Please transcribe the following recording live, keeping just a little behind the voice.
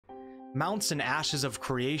Mounts in Ashes of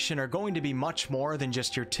Creation are going to be much more than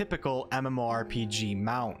just your typical MMORPG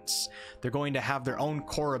mounts. They're going to have their own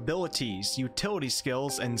core abilities, utility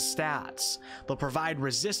skills, and stats. They'll provide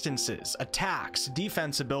resistances, attacks,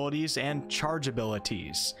 defense abilities, and charge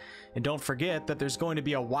abilities. And don't forget that there's going to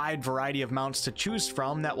be a wide variety of mounts to choose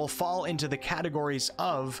from that will fall into the categories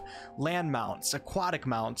of land mounts, aquatic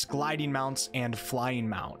mounts, gliding mounts, and flying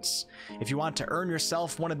mounts. If you want to earn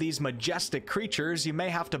yourself one of these majestic creatures, you may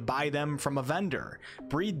have to buy them from a vendor,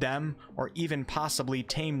 breed them, or even possibly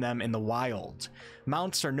tame them in the wild.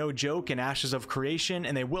 Mounts are no joke in Ashes of Creation,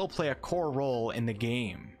 and they will play a core role in the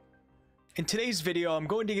game. In today's video, I'm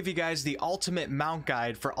going to give you guys the ultimate mount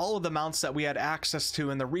guide for all of the mounts that we had access to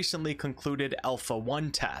in the recently concluded Alpha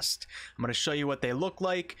 1 test. I'm going to show you what they look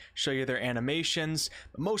like, show you their animations,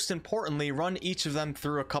 but most importantly, run each of them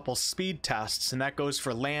through a couple speed tests, and that goes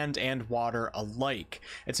for land and water alike.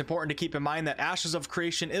 It's important to keep in mind that Ashes of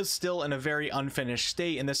Creation is still in a very unfinished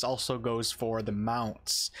state, and this also goes for the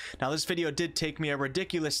mounts. Now, this video did take me a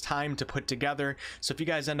ridiculous time to put together, so if you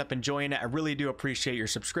guys end up enjoying it, I really do appreciate your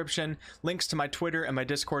subscription. Links to my Twitter and my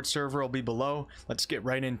Discord server will be below. Let's get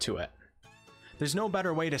right into it. There's no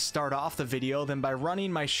better way to start off the video than by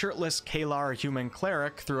running my shirtless Kalar human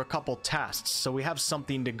cleric through a couple tests, so we have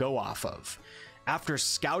something to go off of. After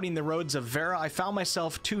scouting the roads of Vera, I found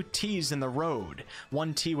myself 2 T's in the road.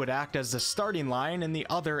 One T would act as the starting line and the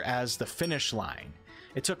other as the finish line.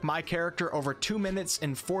 It took my character over 2 minutes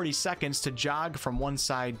and 40 seconds to jog from one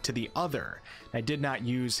side to the other. I did not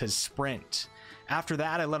use his sprint. After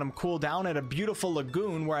that, I let him cool down at a beautiful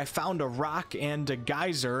lagoon where I found a rock and a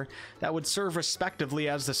geyser that would serve respectively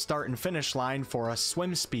as the start and finish line for a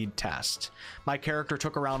swim speed test. My character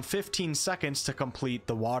took around 15 seconds to complete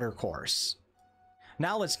the water course.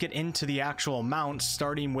 Now let's get into the actual mounts,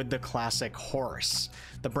 starting with the classic horse.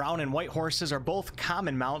 The brown and white horses are both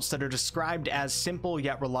common mounts that are described as simple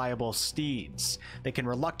yet reliable steeds. They can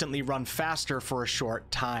reluctantly run faster for a short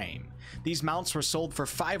time. These mounts were sold for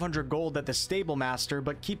 500 gold at the stable master,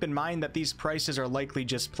 but keep in mind that these prices are likely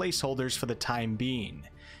just placeholders for the time being.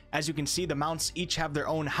 As you can see, the mounts each have their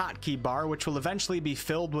own hotkey bar, which will eventually be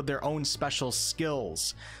filled with their own special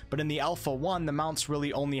skills. But in the Alpha 1, the mounts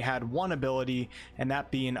really only had one ability, and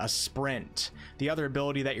that being a sprint. The other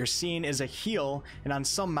ability that you're seeing is a heal, and on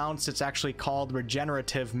some mounts it's actually called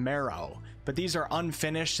Regenerative Marrow. But these are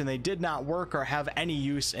unfinished and they did not work or have any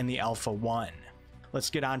use in the Alpha 1. Let's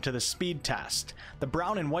get on to the speed test. The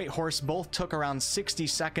brown and white horse both took around 60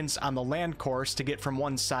 seconds on the land course to get from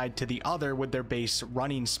one side to the other with their base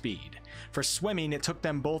running speed. For swimming, it took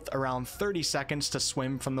them both around 30 seconds to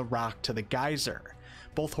swim from the rock to the geyser.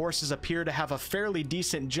 Both horses appear to have a fairly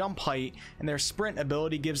decent jump height, and their sprint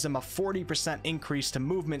ability gives them a 40% increase to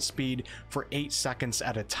movement speed for 8 seconds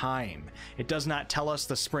at a time. It does not tell us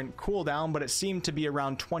the sprint cooldown, but it seemed to be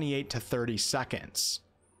around 28 to 30 seconds.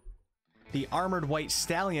 The Armored White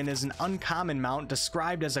Stallion is an uncommon mount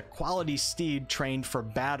described as a quality steed trained for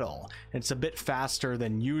battle. It's a bit faster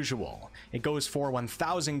than usual. It goes for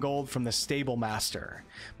 1,000 gold from the stable master.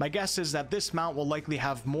 My guess is that this mount will likely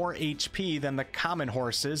have more HP than the common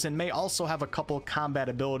horses and may also have a couple combat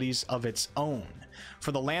abilities of its own.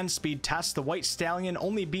 For the land speed test, the White Stallion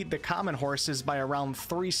only beat the common horses by around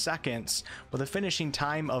 3 seconds, with a finishing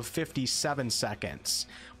time of 57 seconds.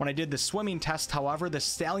 When I did the swimming test, however, the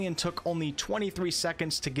Stallion took only 23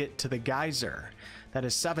 seconds to get to the geyser. That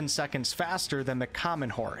is 7 seconds faster than the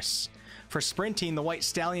common horse. For sprinting, the White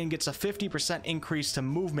Stallion gets a 50% increase to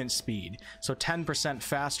movement speed, so 10%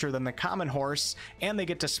 faster than the common horse, and they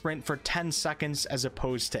get to sprint for 10 seconds as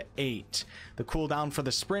opposed to 8. The cooldown for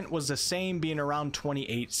the sprint was the same, being around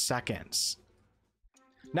 28 seconds.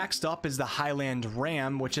 Next up is the Highland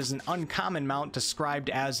Ram, which is an uncommon mount described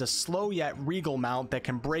as a slow yet regal mount that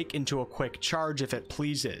can break into a quick charge if it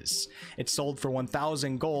pleases. It's sold for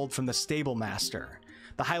 1,000 gold from the stable master.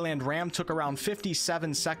 The Highland Ram took around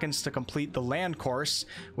 57 seconds to complete the land course,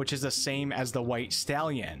 which is the same as the White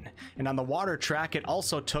Stallion. And on the water track, it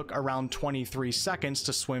also took around 23 seconds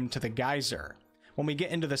to swim to the geyser. When we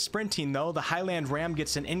get into the sprinting though, the Highland Ram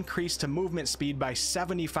gets an increase to movement speed by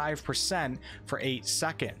 75% for 8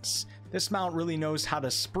 seconds. This mount really knows how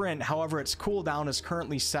to sprint, however its cooldown is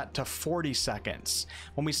currently set to 40 seconds.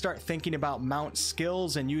 When we start thinking about mount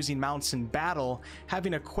skills and using mounts in battle,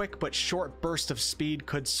 having a quick but short burst of speed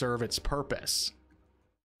could serve its purpose.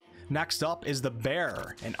 Next up is the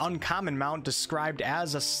Bear, an uncommon mount described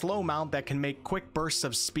as a slow mount that can make quick bursts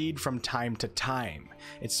of speed from time to time.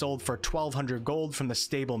 It's sold for 1,200 gold from the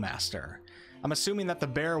stable master. I'm assuming that the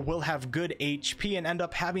Bear will have good HP and end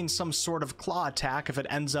up having some sort of claw attack if it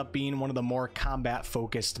ends up being one of the more combat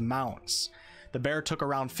focused mounts. The bear took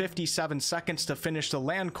around 57 seconds to finish the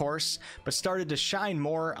land course, but started to shine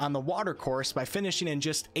more on the water course by finishing in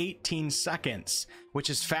just 18 seconds, which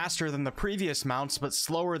is faster than the previous mounts but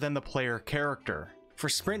slower than the player character. For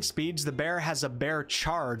sprint speeds, the bear has a bear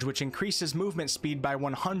charge, which increases movement speed by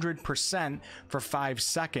 100% for 5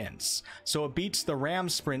 seconds. So it beats the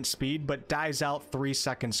ram's sprint speed, but dies out 3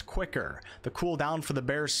 seconds quicker. The cooldown for the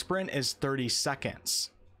bear's sprint is 30 seconds.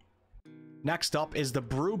 Next up is the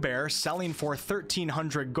Brewed Bear, selling for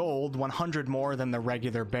 1,300 gold, 100 more than the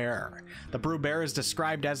regular bear. The Brewed Bear is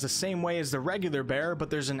described as the same way as the regular bear, but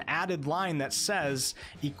there's an added line that says,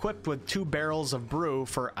 equipped with 2 barrels of brew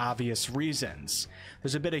for obvious reasons.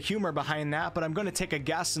 There's a bit of humor behind that, but I'm going to take a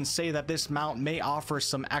guess and say that this mount may offer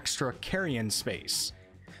some extra carrying space.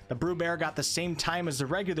 The Brewed Bear got the same time as the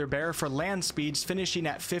regular bear for land speeds, finishing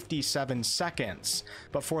at 57 seconds.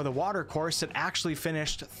 But for the water course, it actually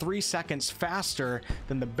finished 3 seconds faster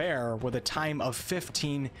than the bear, with a time of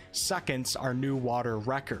 15 seconds, our new water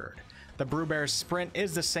record. The Brewed Bear's sprint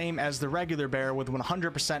is the same as the regular bear, with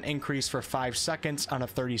 100% increase for 5 seconds on a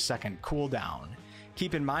 30-second cooldown.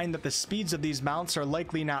 Keep in mind that the speeds of these mounts are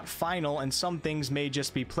likely not final, and some things may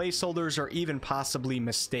just be placeholders or even possibly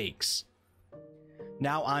mistakes.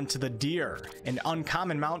 Now on to the Deer, an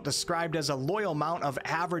uncommon mount described as a loyal mount of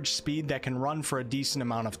average speed that can run for a decent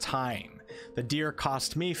amount of time. The Deer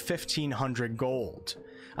cost me 1,500 gold.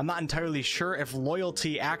 I'm not entirely sure if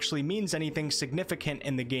loyalty actually means anything significant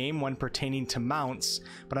in the game when pertaining to mounts,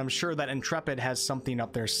 but I'm sure that Intrepid has something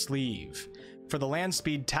up their sleeve. For the land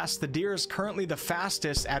speed test, the Deer is currently the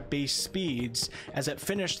fastest at base speeds, as it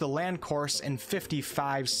finished the land course in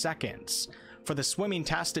 55 seconds. For the swimming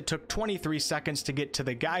test, it took 23 seconds to get to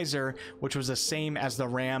the geyser, which was the same as the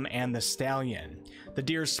Ram and the Stallion. The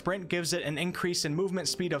Deer's sprint gives it an increase in movement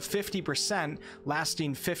speed of 50%,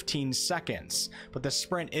 lasting 15 seconds, but the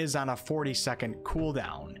sprint is on a 40-second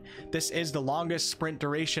cooldown. This is the longest sprint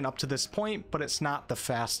duration up to this point, but it's not the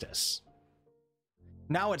fastest.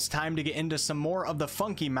 Now it's time to get into some more of the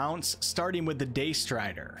funky mounts, starting with the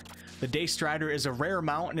Daystrider. The Daystrider is a rare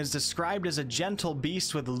mount and is described as a gentle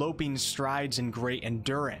beast with loping strides and great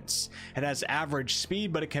endurance. It has average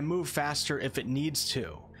speed, but it can move faster if it needs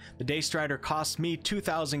to. The Daystrider cost me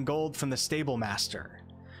 2,000 gold from the Stable Master.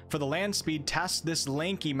 For the land speed test, this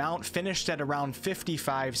lanky mount finished at around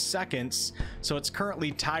 55 seconds, so it's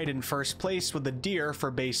currently tied in first place with the Deer for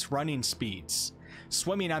base running speeds.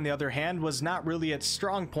 Swimming, on the other hand, was not really its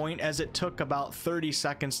strong point, as it took about 30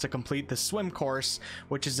 seconds to complete the swim course,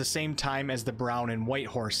 which is the same time as the brown and white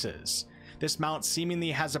horses. This mount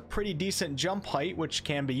seemingly has a pretty decent jump height, which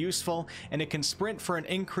can be useful, and it can sprint for an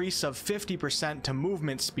increase of 50% to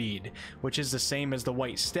movement speed, which is the same as the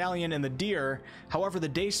white Stallion and the Deer. However, the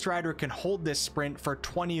Daystrider can hold this sprint for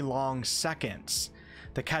 20 long seconds.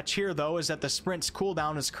 The catch here, though, is that the sprint's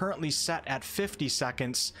cooldown is currently set at 50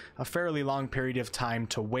 seconds, a fairly long period of time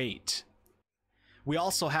to wait. We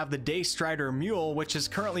also have the Daystrider Mule, which is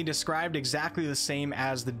currently described exactly the same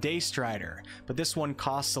as the Daystrider, but this one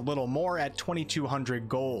costs a little more at 2,200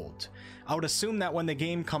 gold. I would assume that when the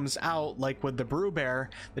game comes out, like with the Brewed Bear,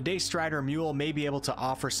 the Daystrider Mule may be able to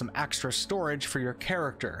offer some extra storage for your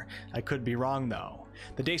character. I could be wrong though.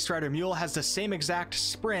 The Daystrider Mule has the same exact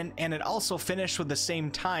sprint, and it also finished with the same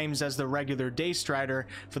times as the regular Daystrider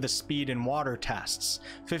for the speed and water tests.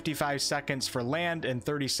 55 seconds for land and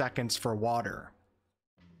 30 seconds for water.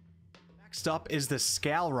 Next up is the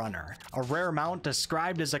Scalerunner, a rare mount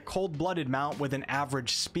described as a cold-blooded mount with an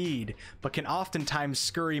average speed, but can oftentimes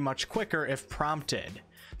scurry much quicker if prompted.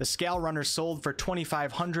 The Scalerunner sold for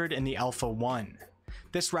 2,500 in the Alpha 1.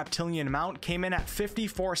 This reptilian mount came in at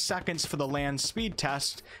 54 seconds for the land speed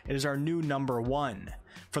test. It is our new number 1.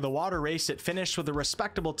 For the water race, it finished with a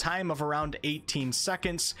respectable time of around 18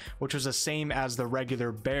 seconds, which was the same as the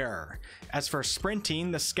regular bear. As for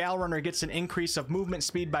sprinting, the Scalerunner gets an increase of movement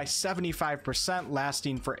speed by 75%,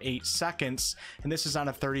 lasting for 8 seconds, and this is on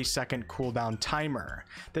a 30-second cooldown timer.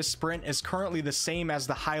 This sprint is currently the same as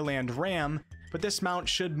the Highland Ram, but this mount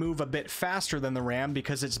should move a bit faster than the Ram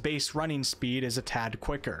because its base running speed is a tad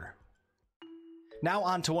quicker. Now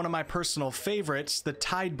on to one of my personal favorites, the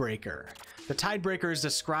Tidebreaker. The Tidebreaker is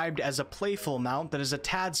described as a playful mount that is a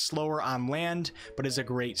tad slower on land, but is a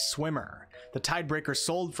great swimmer. The Tidebreaker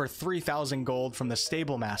sold for 3,000 gold from the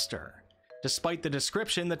Stable Master. Despite the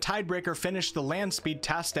description, the Tidebreaker finished the land speed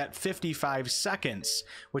test at 55 seconds,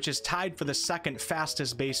 which is tied for the second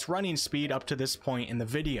fastest base running speed up to this point in the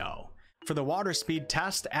video. For the water speed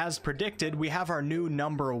test, as predicted, we have our new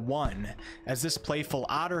number 1, as this playful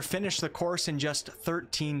otter finished the course in just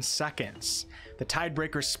 13 seconds. The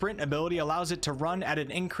Tidebreaker sprint ability allows it to run at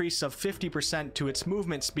an increase of 50% to its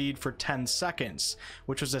movement speed for 10 seconds,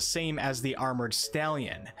 which was the same as the armored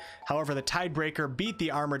Stallion. However, the Tidebreaker beat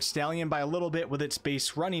the armored Stallion by a little bit with its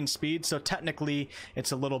base running speed, so technically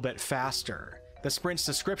it's a little bit faster. The sprint's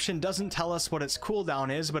description doesn't tell us what its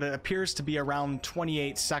cooldown is, but it appears to be around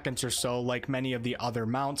 28 seconds or so, like many of the other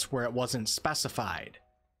mounts where it wasn't specified.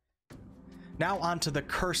 Now onto the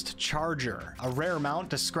Cursed Charger, a rare mount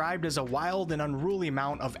described as a wild and unruly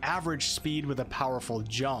mount of average speed with a powerful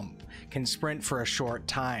jump, can sprint for a short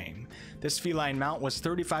time. This feline mount was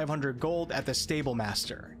 3,500 gold at the Stable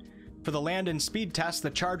Master. For the land and speed test, the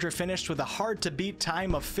Charger finished with a hard-to-beat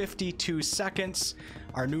time of 52 seconds,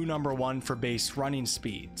 our new number 1 for base running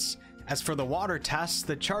speeds. As for the water test,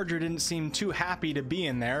 the Charger didn't seem too happy to be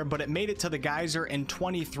in there, but it made it to the geyser in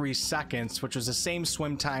 23 seconds, which was the same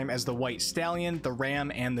swim time as the White Stallion, the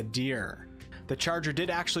Ram, and the Deer. The Charger did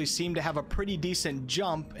actually seem to have a pretty decent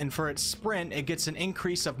jump, and for its sprint, it gets an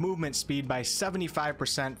increase of movement speed by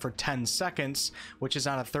 75% for 10 seconds, which is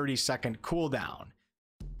on a 30-second cooldown.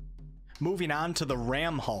 Moving on to the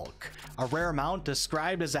Ramhulk, a rare mount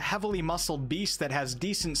described as a heavily muscled beast that has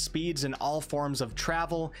decent speeds in all forms of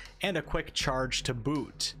travel and a quick charge to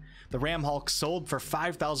boot. The Ramhulk sold for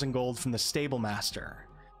 5,000 gold from the Stable Master.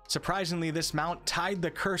 Surprisingly, this mount tied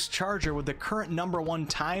the Cursed Charger with the current number 1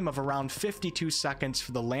 time of around 52 seconds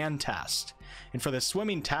for the land test. And for the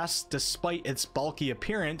swimming test, despite its bulky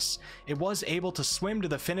appearance, it was able to swim to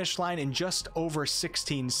the finish line in just over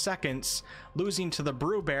 16 seconds, losing to the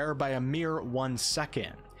Brewed Bear by a mere 1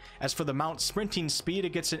 second. As for the mount's sprinting speed,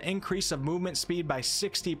 it gets an increase of movement speed by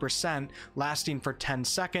 60%, lasting for 10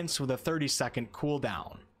 seconds with a 30-second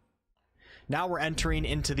cooldown. Now we're entering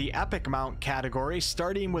into the epic mount category,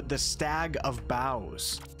 starting with the Stag of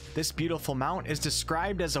Boughs. This beautiful mount is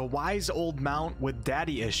described as a wise old mount with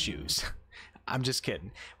daddy issues. I'm just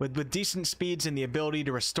kidding. With decent speeds and the ability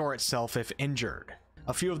to restore itself if injured.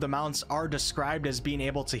 A few of the mounts are described as being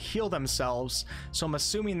able to heal themselves, so I'm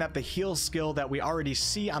assuming that the heal skill that we already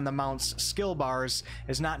see on the mount's skill bars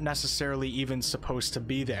is not necessarily even supposed to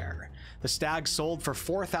be there. The Stag sold for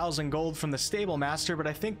 4,000 gold from the Stable Master, but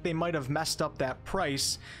I think they might have messed up that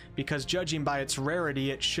price, because judging by its rarity,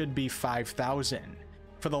 it should be 5,000.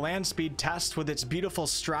 For the land speed test, with its beautiful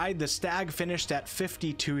stride, the Stag finished at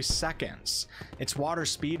 52 seconds. Its water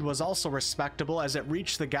speed was also respectable as it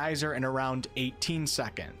reached the geyser in around 18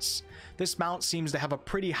 seconds. This mount seems to have a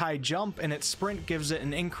pretty high jump, and its sprint gives it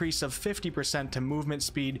an increase of 50% to movement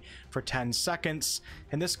speed for 10 seconds,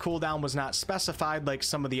 and this cooldown was not specified like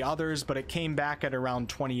some of the others, but it came back at around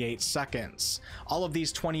 28 seconds. All of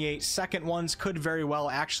these 28-second ones could very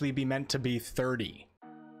well actually be meant to be 30.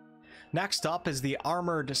 Next up is the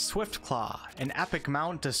Armored Swiftclaw, an epic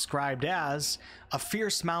mount described as a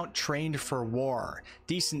fierce mount trained for war,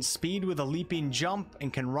 decent speed with a leaping jump,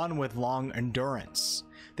 and can run with long endurance.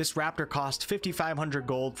 This raptor cost 5,500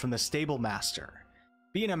 gold from the Stable Master.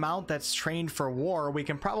 Being a mount that's trained for war, we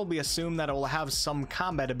can probably assume that it will have some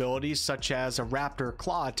combat abilities such as a raptor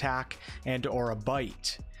claw attack and or a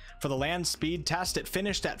bite. For the land speed test, it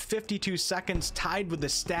finished at 52 seconds, tied with the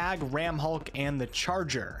Stag, Ramhulk, and the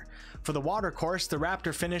Charger. For the water course, the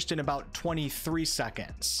raptor finished in about 23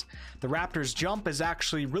 seconds. The raptor's jump is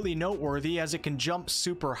actually really noteworthy as it can jump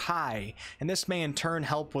super high, and this may in turn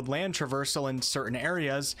help with land traversal in certain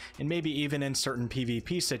areas and maybe even in certain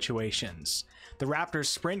PvP situations. The raptor's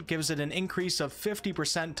sprint gives it an increase of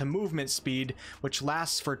 50% to movement speed, which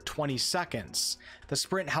lasts for 20 seconds. The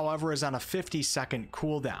sprint, however, is on a 50-second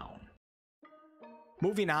cooldown.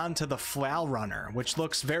 Moving on to the Flailrunner, which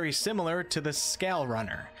looks very similar to the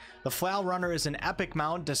Scalerunner. The Flailrunner is an epic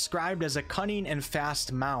mount described as a cunning and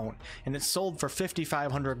fast mount, and it's sold for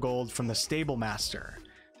 5,500 gold from the Stable Master.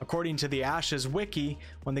 According to the Ashes wiki,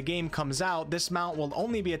 when the game comes out, this mount will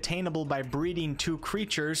only be attainable by breeding 2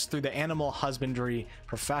 creatures through the animal husbandry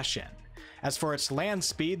profession. As for its land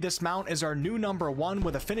speed, this mount is our new number 1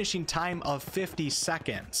 with a finishing time of 50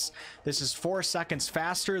 seconds. This is 4 seconds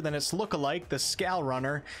faster than its lookalike, the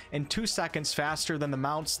Scalerunner, and 2 seconds faster than the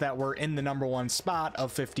mounts that were in the number 1 spot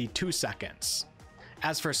of 52 seconds.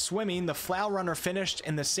 As for swimming, the Flailrunner finished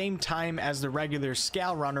in the same time as the regular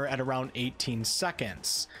Scalerunner at around 18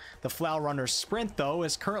 seconds. The Flailrunner's sprint, though,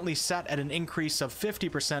 is currently set at an increase of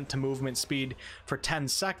 50% to movement speed for 10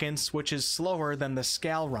 seconds, which is slower than the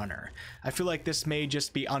Scalerunner. I feel like this may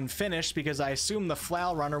just be unfinished because I assume the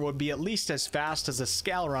Flailrunner would be at least as fast as the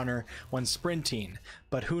Scalerunner when sprinting,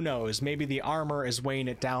 but who knows, maybe the armor is weighing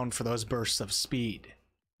it down for those bursts of speed.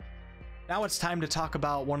 Now it's time to talk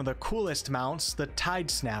about one of the coolest mounts, the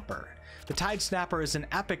Tidesnapper. The Tidesnapper is an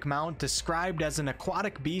epic mount described as an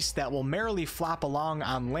aquatic beast that will merrily flop along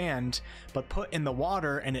on land, but put in the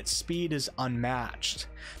water and its speed is unmatched.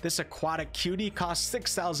 This aquatic cutie costs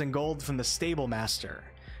 6,000 gold from the Stable Master.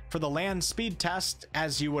 For the land speed test,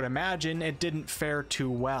 as you would imagine, it didn't fare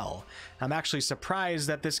too well. I'm actually surprised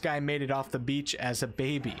that this guy made it off the beach as a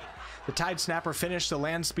baby. The Tidesnapper finished the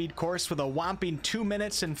land speed course with a whopping 2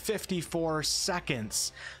 minutes and 54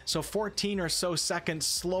 seconds, so 14 or so seconds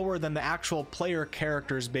slower than the actual player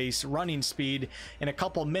character's base running speed and a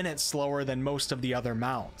couple minutes slower than most of the other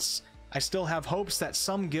mounts. I still have hopes that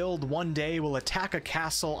some guild one day will attack a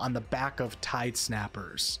castle on the back of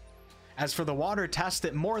Tidesnappers. As for the water test,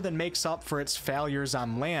 it more than makes up for its failures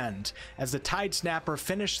on land, as the Tidesnapper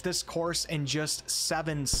finished this course in just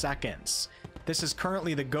 7 seconds. This is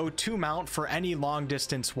currently the go-to mount for any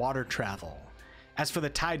long-distance water travel. As for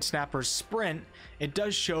the Tidesnapper's sprint, it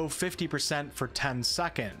does show 50% for 10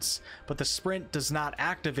 seconds, but the sprint does not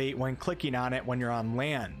activate when clicking on it when you're on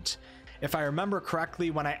land. If I remember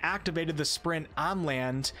correctly, when I activated the sprint on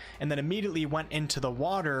land and then immediately went into the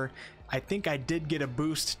water, I think I did get a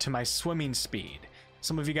boost to my swimming speed.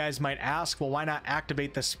 Some of you guys might ask, well, why not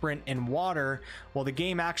activate the sprint in water? Well, the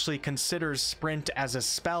game actually considers sprint as a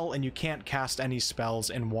spell and you can't cast any spells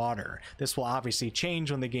in water. This will obviously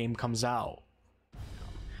change when the game comes out.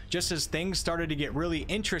 Just as things started to get really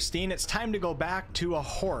interesting, it's time to go back to a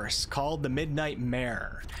horse called the Midnight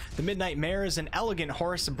Mare. The Midnight Mare is an elegant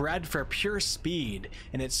horse bred for pure speed,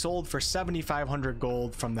 and it's sold for 7,500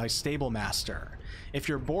 gold from the Stable Master. If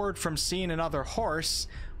you're bored from seeing another horse,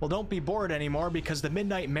 well, don't be bored anymore, because the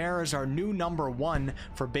Midnight Mare is our new #1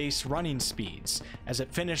 for base running speeds, as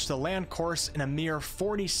it finished the land course in a mere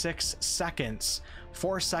 46 seconds,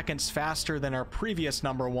 4 seconds faster than our previous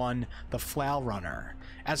 #1, the Flailrunner.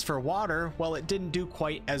 As for water, well, it didn't do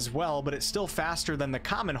quite as well, but it's still faster than the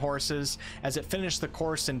common horses, as it finished the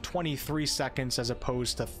course in 23 seconds as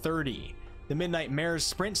opposed to 30. The Midnight Mare's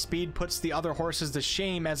sprint speed puts the other horses to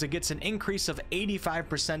shame, as it gets an increase of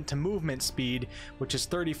 85% to movement speed, which is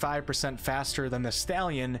 35% faster than the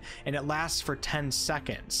Stallion, and it lasts for 10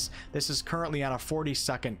 seconds. This is currently on a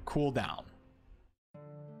 40-second cooldown.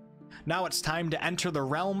 Now it's time to enter the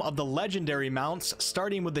realm of the legendary mounts,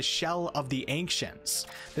 starting with the Shell of the Ancients.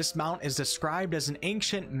 This mount is described as an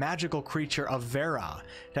ancient magical creature of Vera.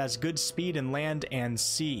 It has good speed in land and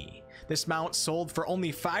sea. This mount sold for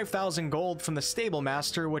only 5,000 gold from the Stable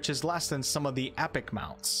Master, which is less than some of the epic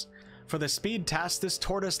mounts. For the speed test, this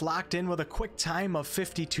tortoise locked in with a quick time of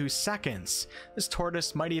 52 seconds. This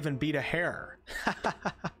tortoise might even beat a hare.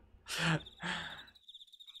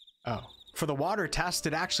 Oh. For the water test,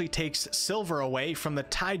 it actually takes silver away from the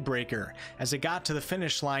Tidebreaker, as it got to the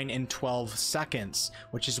finish line in 12 seconds,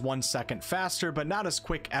 which is 1 second faster, but not as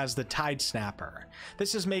quick as the Tidesnapper.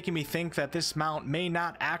 This is making me think that this mount may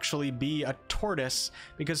not actually be a tortoise,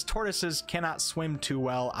 because tortoises cannot swim too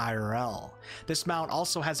well IRL. This mount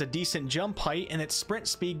also has a decent jump height, and its sprint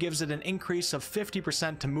speed gives it an increase of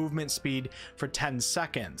 50% to movement speed for 10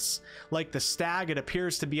 seconds. Like the Stag, it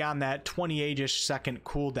appears to be on that 28-ish second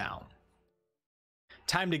cooldown.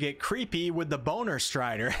 Time to get creepy with the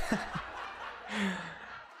Bonestrider.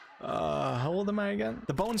 How old am I again?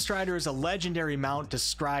 The Bonestrider is a legendary mount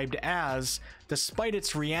described as, despite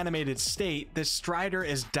its reanimated state, this strider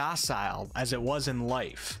is docile as it was in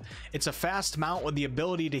life. It's a fast mount with the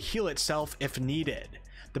ability to heal itself if needed.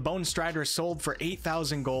 The Bonestrider sold for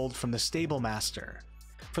 8,000 gold from the Stable Master.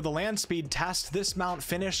 For the land speed test, this mount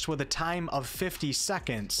finished with a time of 50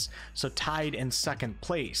 seconds, so tied in second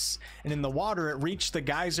place, and in the water it reached the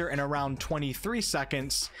geyser in around 23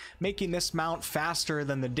 seconds, making this mount faster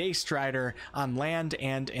than the Daystrider on land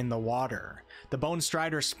and in the water. The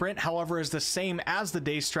Bonestrider sprint, however, is the same as the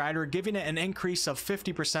Daystrider, giving it an increase of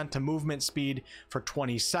 50% to movement speed for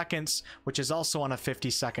 20 seconds, which is also on a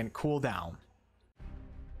 50-second cooldown.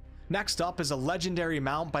 Next up is a legendary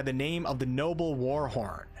mount by the name of the Noble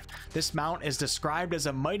Warhorn. This mount is described as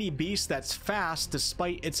a mighty beast that's fast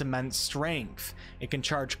despite its immense strength. It can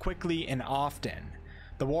charge quickly and often.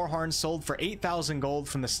 The Warhorn sold for 8,000 gold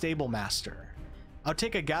from the Stable Master. I'll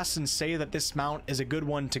take a guess and say that this mount is a good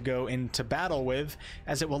one to go into battle with,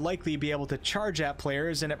 as it will likely be able to charge at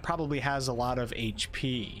players and it probably has a lot of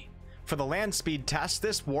HP. For the land speed test,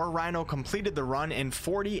 this War Rhino completed the run in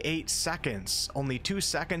 48 seconds, only 2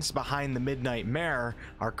 seconds behind the Midnight Mare,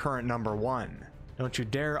 our current #1. Don't you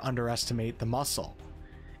dare underestimate the muscle.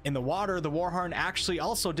 In the water, the Warhorn actually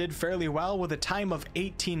also did fairly well with a time of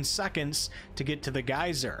 18 seconds to get to the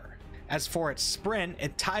geyser. As for its sprint,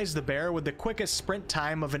 it ties the bear with the quickest sprint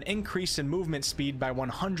time of an increase in movement speed by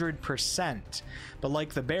 100%, but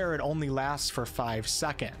like the bear, it only lasts for 5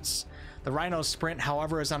 seconds. The rhino's sprint,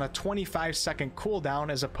 however, is on a 25-second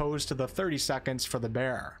cooldown as opposed to the 30 seconds for the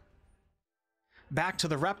bear. Back to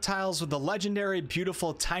the reptiles with the legendary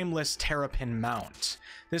beautiful timeless Terrapin mount.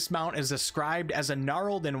 This mount is described as a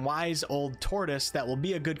gnarled and wise old tortoise that will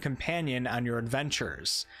be a good companion on your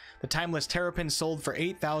adventures. The timeless Terrapin sold for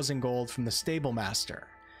 8,000 gold from the stable master.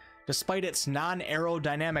 Despite its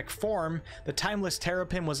non-aerodynamic form, the timeless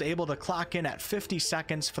Terrapin was able to clock in at 50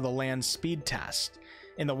 seconds for the land speed test.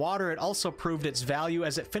 In the water, it also proved its value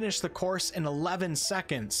as it finished the course in 11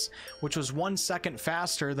 seconds, which was 1 second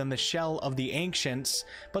faster than the shell of the Ancients,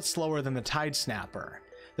 but slower than the Tidesnapper.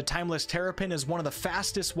 The timeless Terrapin is one of the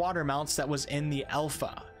fastest water mounts that was in the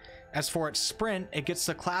alpha. As for its sprint, it gets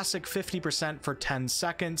the classic 50% for 10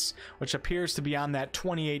 seconds, which appears to be on that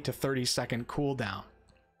 28 to 30 second cooldown.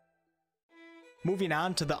 Moving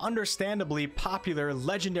on to the understandably popular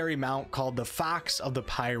legendary mount called the Fox of the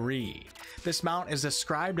Pyre. This mount is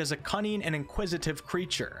described as a cunning and inquisitive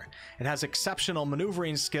creature. It has exceptional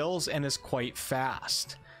maneuvering skills and is quite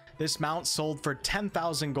fast. This mount sold for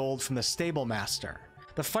 10,000 gold from the stable master.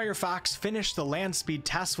 The Firefox finished the land speed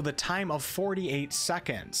test with a time of 48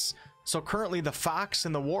 seconds. So currently the Fox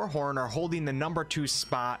and the Warhorn are holding the number 2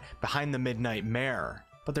 spot behind the Midnight Mare.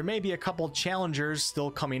 But there may be a couple challengers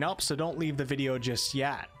still coming up, so don't leave the video just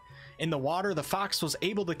yet. In the water, the Fox was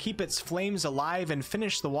able to keep its flames alive and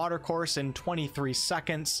finish the water course in 23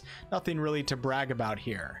 seconds. Nothing really to brag about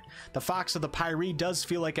here. The Fox of the Pyre does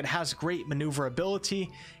feel like it has great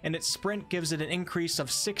maneuverability, and its sprint gives it an increase of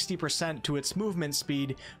 60% to its movement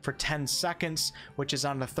speed for 10 seconds, which is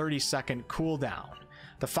on a 30-second cooldown.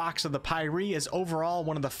 The Fox of the Pyre is overall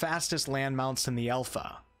one of the fastest land mounts in the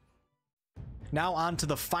alpha. Now on to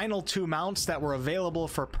the final 2 mounts that were available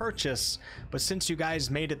for purchase, but since you guys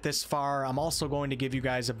made it this far, I'm also going to give you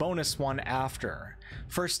guys a bonus one after.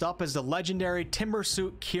 First up is the legendary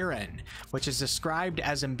Timbersoot Kirin, which is described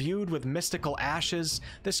as imbued with mystical ashes.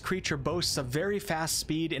 This creature boasts a very fast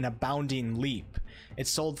speed and a bounding leap. It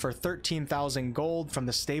sold for 13,000 gold from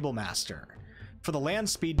the stable master. For the land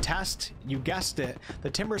speed test, you guessed it, the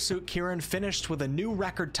Timbersoot Kirin finished with a new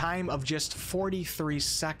record time of just 43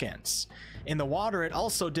 seconds. In the water, it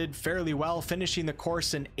also did fairly well, finishing the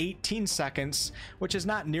course in 18 seconds, which is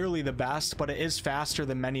not nearly the best, but it is faster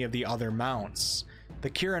than many of the other mounts. The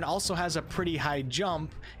Kirin also has a pretty high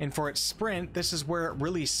jump, and for its sprint, this is where it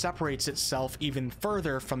really separates itself even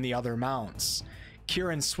further from the other mounts.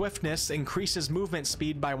 Kirin's swiftness increases movement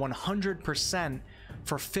speed by 100%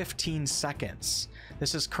 for 15 seconds.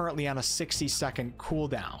 This is currently on a 60-second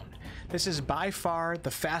cooldown. This is by far the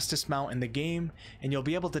fastest mount in the game, and you'll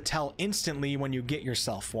be able to tell instantly when you get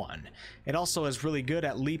yourself one. It also is really good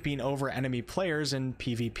at leaping over enemy players in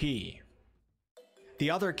PvP. The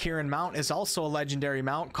other Kirin mount is also a legendary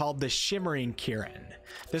mount called the Shimmering Kirin.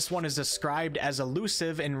 This one is described as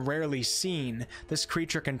elusive and rarely seen. This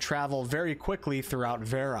creature can travel very quickly throughout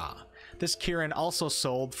Vera. This Kirin also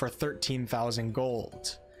sold for 13,000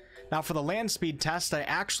 gold. Now for the land speed test, I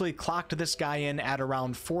actually clocked this guy in at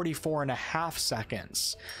around 44.5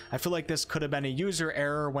 seconds. I feel like this could have been a user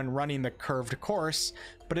error when running the curved course,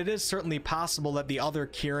 but it is certainly possible that the other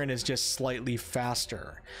Kirin is just slightly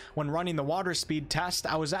faster. When running the water speed test,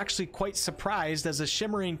 I was actually quite surprised as the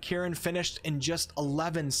Shimmering Kirin finished in just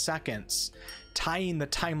 11 seconds, tying the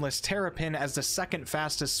timeless Terrapin as the second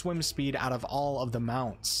fastest swim speed out of all of the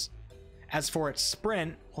mounts. As for its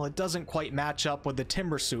sprint, well, it doesn't quite match up with the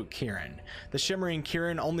Timbersoot Kirin. The Shimmering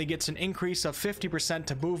Kirin only gets an increase of 50%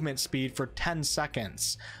 to movement speed for 10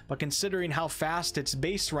 seconds, but considering how fast its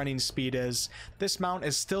base running speed is, this mount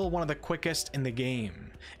is still one of the quickest in the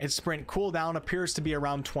game. Its sprint cooldown appears to be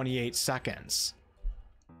around 28 seconds.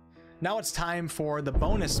 Now it's time for the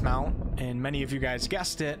bonus mount, and many of you guys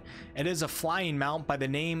guessed it, it is a flying mount by the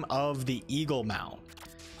name of the Eagle mount.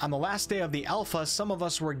 On the last day of the alpha, some of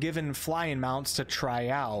us were given flying mounts to try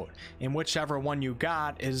out, and whichever one you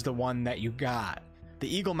got is the one that you got.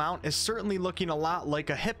 The Eagle mount is certainly looking a lot like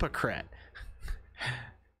a hypocrite.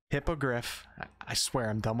 Hippogriff. I swear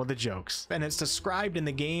I'm done with the jokes. And it's described in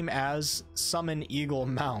the game as Summon Eagle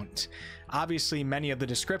Mount. Obviously, many of the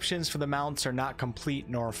descriptions for the mounts are not complete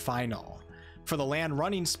nor final. For the land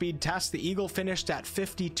running speed test, the Eagle finished at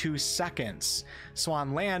 52 seconds, so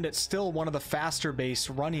on land it's still one of the faster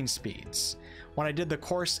base running speeds. When I did the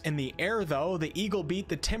course in the air though, the Eagle beat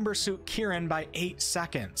the Timbersoot Kirin by 8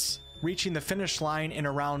 seconds, reaching the finish line in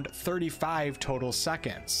around 35 total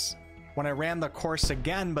seconds. When I ran the course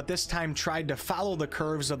again, but this time tried to follow the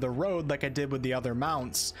curves of the road like I did with the other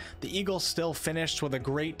mounts, the eagle still finished with a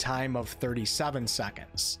great time of 37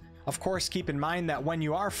 seconds. Of course, keep in mind that when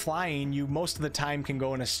you are flying, you most of the time can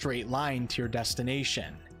go in a straight line to your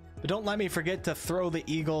destination. But don't let me forget to throw the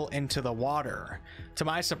eagle into the water. To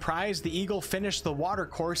my surprise, the eagle finished the water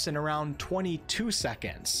course in around 22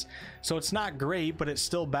 seconds. So it's not great, but it's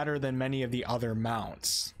still better than many of the other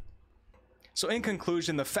mounts. So in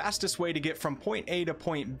conclusion, the fastest way to get from point A to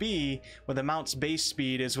point B with a mount's base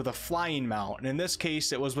speed is with a flying mount, and in this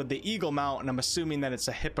case it was with the eagle mount, and I'm assuming that it's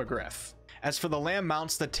a hippogriff. As for the land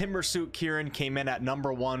mounts, the Timbersoot Kirin came in at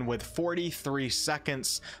number 1 with 43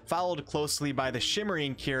 seconds, followed closely by the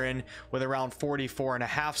Shimmering Kirin with around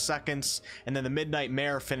 44.5 seconds, and then the Midnight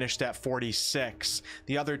Mare finished at 46.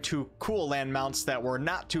 The other two cool land mounts that were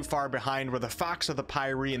not too far behind were the Fox of the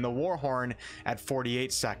Pyre and the Warhorn at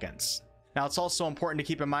 48 seconds. Now, it's also important to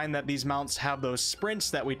keep in mind that these mounts have those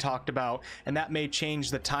sprints that we talked about, and that may change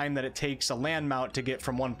the time that it takes a land mount to get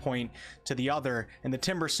from one point to the other. And the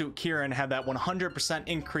Timbersoot Kirin had that 100%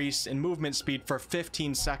 increase in movement speed for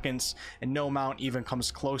 15 seconds, and no mount even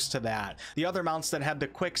comes close to that. The other mounts that had the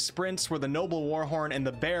quick sprints were the Noble Warhorn and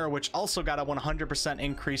the Bear, which also got a 100%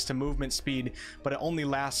 increase to movement speed, but it only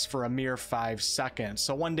lasts for a mere 5 seconds.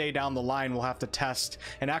 So one day down the line, we'll have to test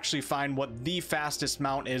and actually find what the fastest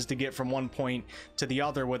mount is to get from one point to the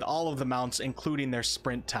other with all of the mounts, including their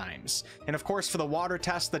sprint times. And of course, for the water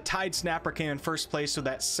test, the Tidesnapper came in first place with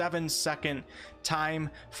that 7-second time,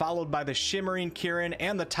 followed by the Shimmering Kirin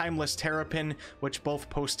and the timeless Terrapin, which both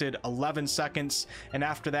posted 11 seconds. And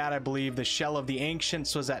after that, I believe the Shell of the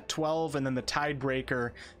Ancients was at 12, and then the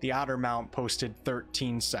Tidebreaker, the otter mount, posted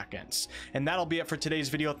 13 seconds. And that'll be it for today's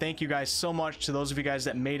video. Thank you guys so much to those of you guys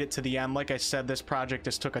that made it to the end. Like I said, this project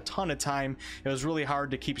just took a ton of time. It was really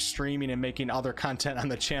hard to keep streaming and making other content on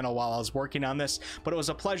the channel while I was working on this, but it was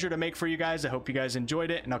a pleasure to make for you guys. I hope you guys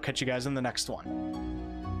enjoyed it, and I'll catch you guys in the next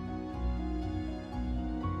one.